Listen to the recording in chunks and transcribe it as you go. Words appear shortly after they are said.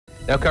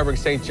Now covering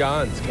St.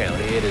 Johns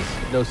County, it is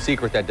no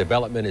secret that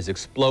development is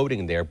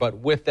exploding there, but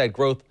with that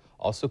growth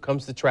also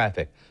comes the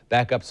traffic.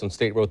 Backups on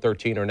State Road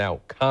 13 are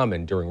now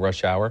common during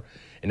rush hour,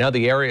 and now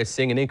the area is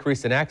seeing an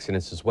increase in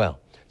accidents as well.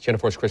 Channel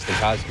 4's Kristen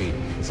Cosby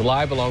is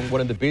live along one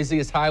of the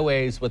busiest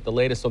highways with the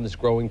latest on this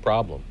growing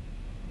problem.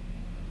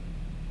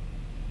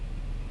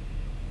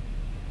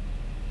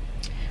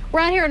 We're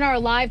out here in our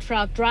live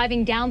truck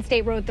driving down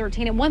State Road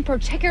 13 at one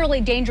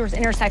particularly dangerous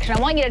intersection. I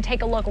want you to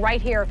take a look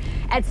right here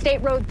at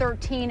State Road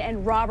 13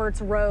 and Roberts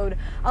Road.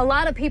 A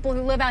lot of people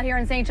who live out here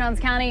in St. Johns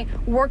County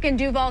work in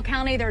Duval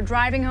County. They're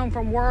driving home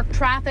from work.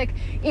 Traffic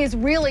is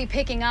really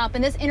picking up,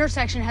 and this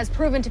intersection has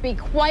proven to be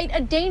quite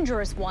a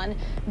dangerous one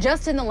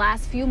just in the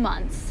last few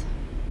months.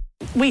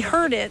 We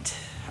heard it.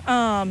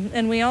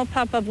 And we all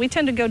pop up. We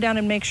tend to go down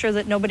and make sure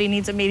that nobody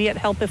needs immediate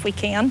help if we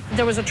can.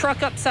 There was a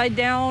truck upside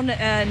down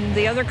and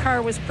the other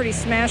car was pretty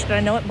smashed, and I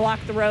know it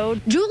blocked the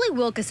road. Julie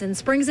Wilkeson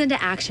springs into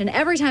action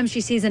every time she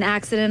sees an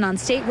accident on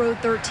State Road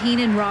 13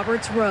 and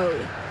Roberts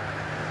Road.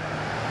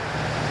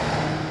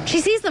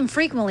 She sees them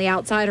frequently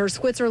outside her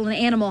Switzerland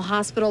Animal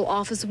Hospital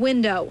office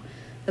window.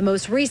 The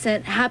most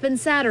recent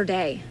happened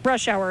Saturday.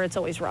 Rush hour, it's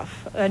always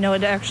rough. I know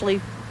it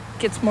actually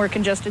gets more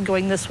congested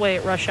going this way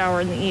at rush hour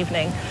in the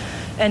evening.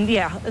 And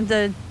yeah,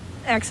 the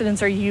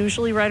accidents are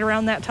usually right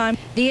around that time.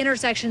 The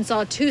intersection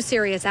saw 2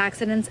 serious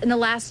accidents in the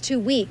last 2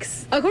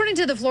 weeks. According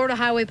to the Florida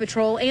Highway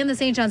Patrol and the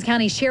St. Johns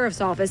County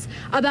Sheriff's Office,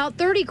 about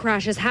 30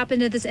 crashes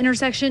happened at this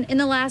intersection in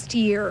the last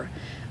year.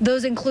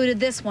 Those included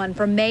this one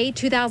from May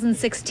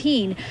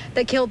 2016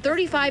 that killed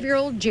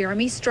 35-year-old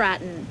Jeremy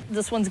Stratton.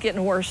 This one's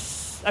getting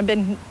worse. I've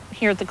been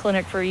here at the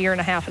clinic for a year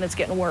and a half, and it's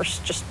getting worse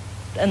just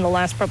in the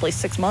last probably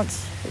 6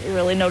 months. You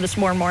really notice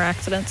more and more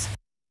accidents.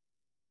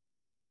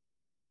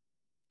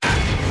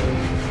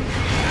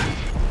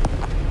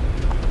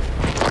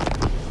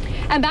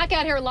 I'm back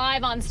out here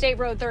live on State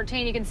Road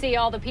 13. You can see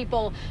all the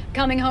people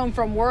coming home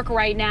from work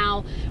right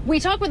now. We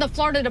talked with the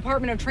Florida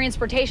Department of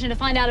Transportation to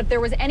find out if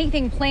there was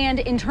anything planned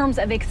in terms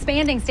of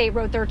expanding State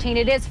Road 13.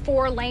 It is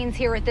 4 lanes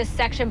here at this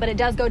section, but it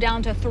does go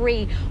down to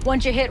 3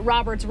 once you hit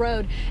Roberts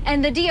Road.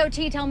 And the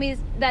DOT tell me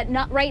that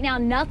right now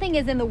nothing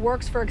is in the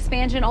works for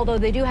expansion, although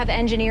they do have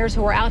engineers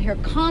who are out here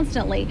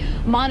constantly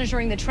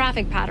monitoring the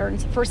traffic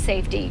patterns for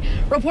safety.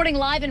 Reporting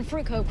live in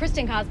Fruit Cove,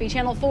 Kristen Cosby,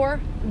 Channel 4,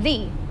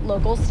 the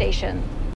local station.